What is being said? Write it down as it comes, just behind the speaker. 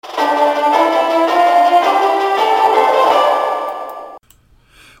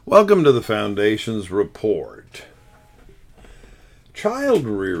Welcome to the Foundation's report. Child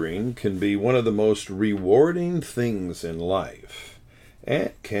rearing can be one of the most rewarding things in life,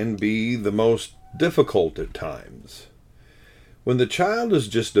 and can be the most difficult at times. When the child is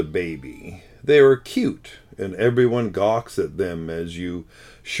just a baby, they are cute, and everyone gawks at them as you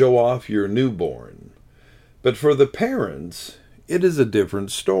show off your newborn. But for the parents, it is a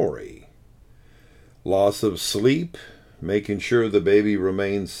different story. Loss of sleep, making sure the baby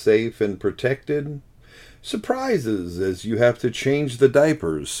remains safe and protected, surprises as you have to change the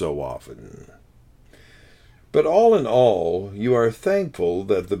diapers so often. But all in all, you are thankful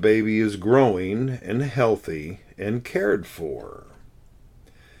that the baby is growing and healthy and cared for.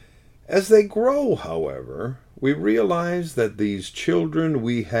 As they grow, however, we realize that these children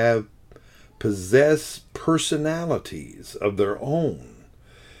we have possess personalities of their own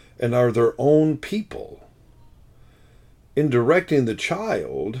and are their own people. In directing the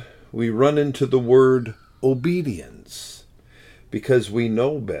child, we run into the word obedience. Because we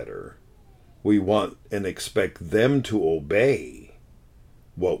know better, we want and expect them to obey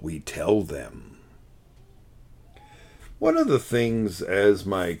what we tell them. One of the things as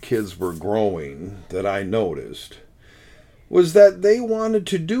my kids were growing that I noticed was that they wanted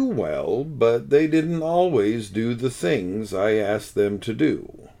to do well, but they didn't always do the things I asked them to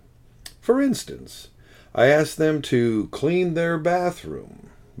do. For instance, I asked them to clean their bathroom,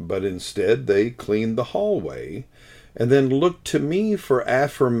 but instead they cleaned the hallway and then looked to me for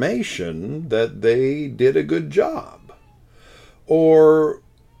affirmation that they did a good job. Or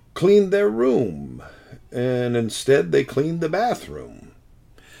cleaned their room, and instead they cleaned the bathroom.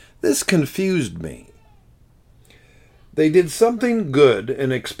 This confused me. They did something good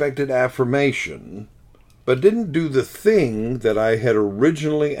and expected affirmation, but didn't do the thing that I had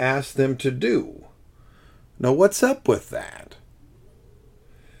originally asked them to do. Now, what's up with that?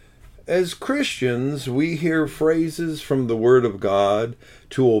 As Christians, we hear phrases from the Word of God,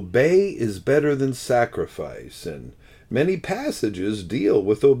 to obey is better than sacrifice, and many passages deal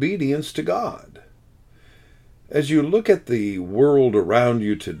with obedience to God. As you look at the world around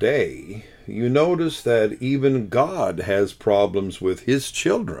you today, you notice that even God has problems with His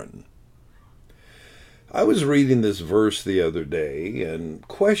children. I was reading this verse the other day, and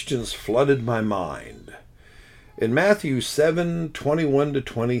questions flooded my mind. In Matthew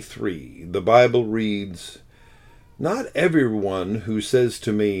 7:21-23, the Bible reads, "Not everyone who says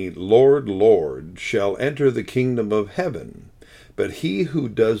to me, 'Lord, Lord,' shall enter the kingdom of heaven, but he who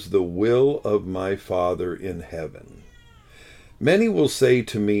does the will of my Father in heaven. Many will say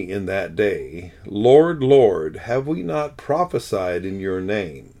to me in that day, 'Lord, Lord, have we not prophesied in your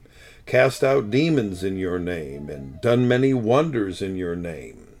name, cast out demons in your name, and done many wonders in your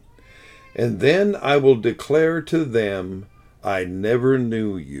name?' And then I will declare to them, 'I never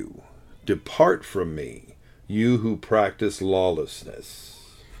knew you. Depart from me, you who practice lawlessness.'"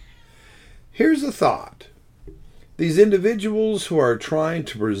 Here's a thought. These individuals who are trying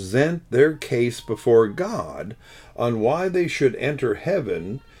to present their case before God on why they should enter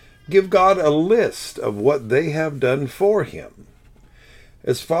heaven give God a list of what they have done for Him.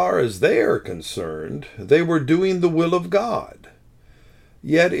 As far as they are concerned, they were doing the will of God.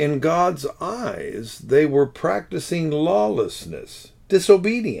 Yet in God's eyes, they were practicing lawlessness,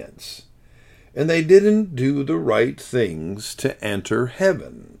 disobedience, and they didn't do the right things to enter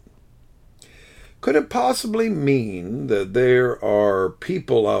heaven. Could it possibly mean that there are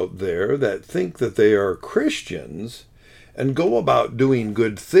people out there that think that they are Christians and go about doing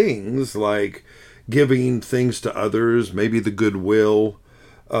good things like giving things to others, maybe the goodwill,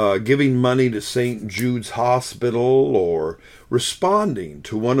 giving money to St. Jude's Hospital, or responding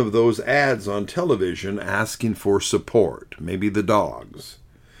to one of those ads on television asking for support, maybe the dogs.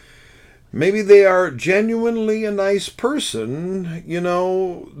 Maybe they are genuinely a nice person,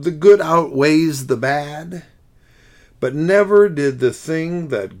 the good outweighs the bad, but never did the thing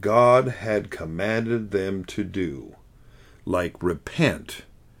that God had commanded them to do, like repent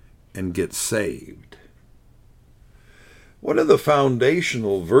and get saved. One of the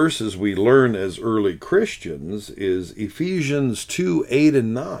foundational verses we learn as early Christians is Ephesians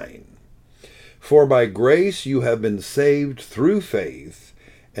 2:8-9. "For by grace you have been saved through faith,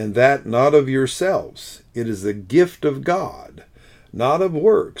 and that not of yourselves. It is the gift of God, not of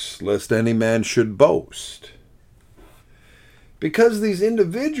works, lest any man should boast." Because these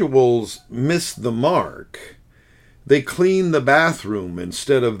individuals missed the mark, they cleaned the bathroom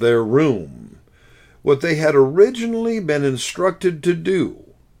instead of their room, what they had originally been instructed to do.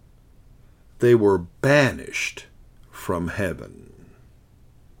 They were banished from heaven.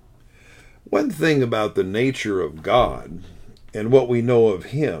 One thing about the nature of God and what we know of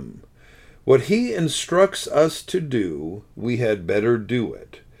him. What he instructs us to do, we had better do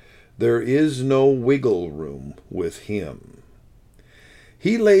it. There is no wiggle room with him.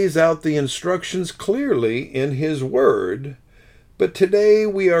 He lays out the instructions clearly in his word, but today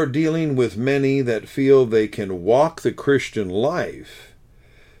we are dealing with many that feel they can walk the Christian life,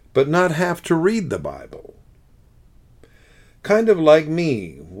 but not have to read the Bible. Kind of like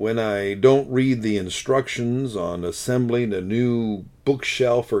me when I don't read the instructions on assembling a new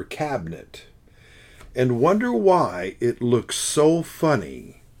bookshelf or cabinet and wonder why it looks so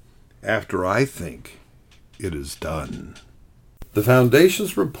funny after I think it is done. The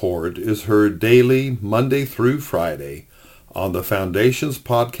Foundation's report is heard daily, Monday through Friday, on the Foundation's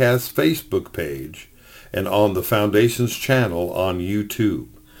podcast Facebook page and on the Foundation's channel on YouTube,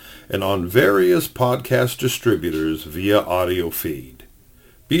 and on various podcast distributors via audio feed.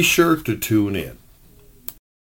 Be sure to tune in.